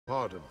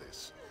part of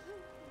this.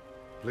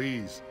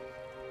 Please,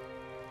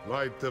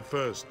 light the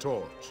first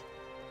torch.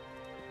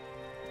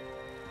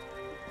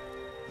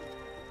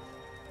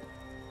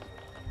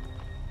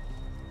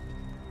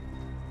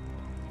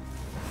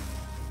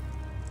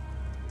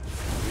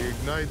 We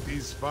ignite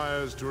these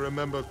fires to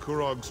remember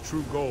Kurog's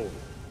true goal.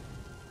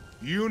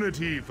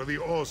 Unity for the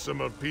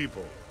awesome of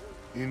people.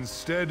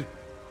 Instead,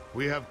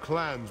 we have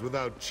clans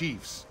without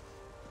chiefs.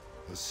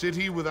 A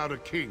city without a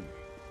king.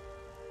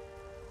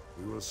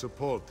 We will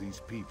support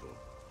these people.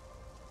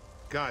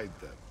 Guide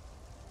them.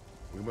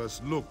 We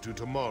must look to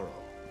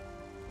tomorrow.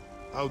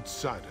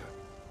 Outsider,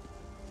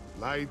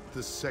 light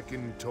the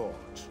second torch.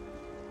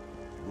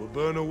 It will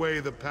burn away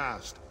the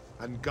past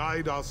and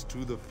guide us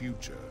to the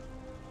future.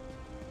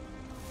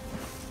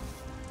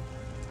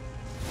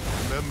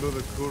 Remember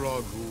the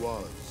Kurog who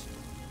was.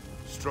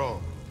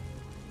 Strong,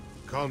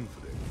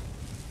 confident.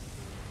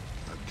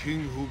 A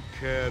king who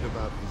cared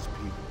about his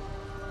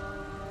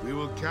people. We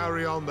will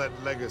carry on that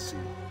legacy,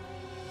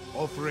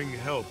 offering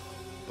help,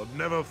 but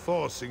never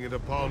forcing it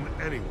upon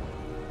anyone,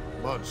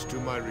 much to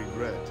my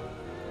regret.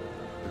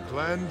 The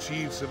clan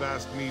chiefs have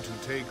asked me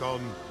to take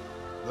on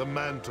the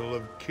mantle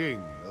of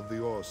King of the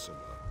Orsimer.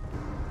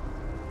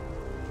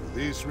 To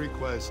this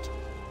request,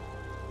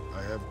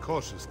 I have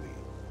cautiously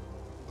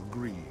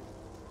agreed.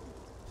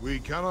 We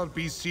cannot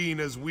be seen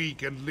as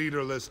weak and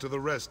leaderless to the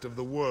rest of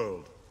the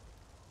world.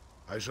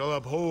 I shall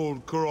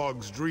uphold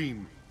Kurog's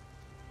dream,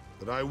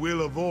 but I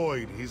will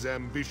avoid his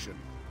ambition.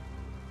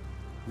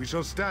 We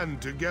shall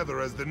stand together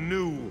as the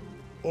new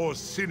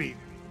Orsini.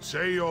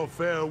 Say your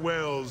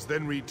farewells,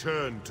 then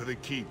return to the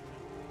keep.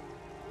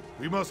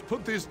 We must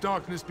put this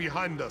darkness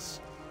behind us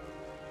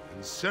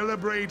and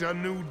celebrate a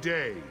new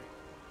day.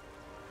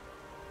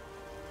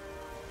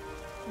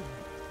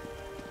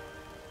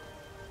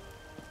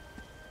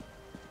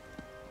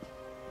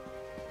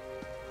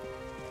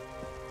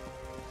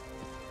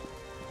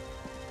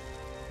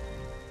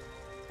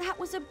 That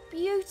was a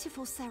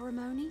beautiful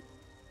ceremony.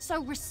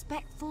 So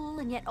respectful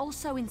and yet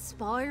also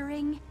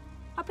inspiring.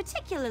 I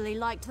particularly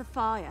liked the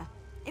fire.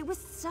 It was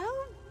so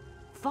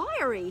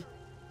fiery.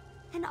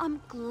 And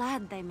I'm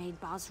glad they made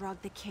Basrag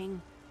the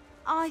king.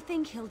 I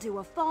think he'll do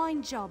a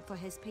fine job for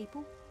his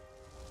people.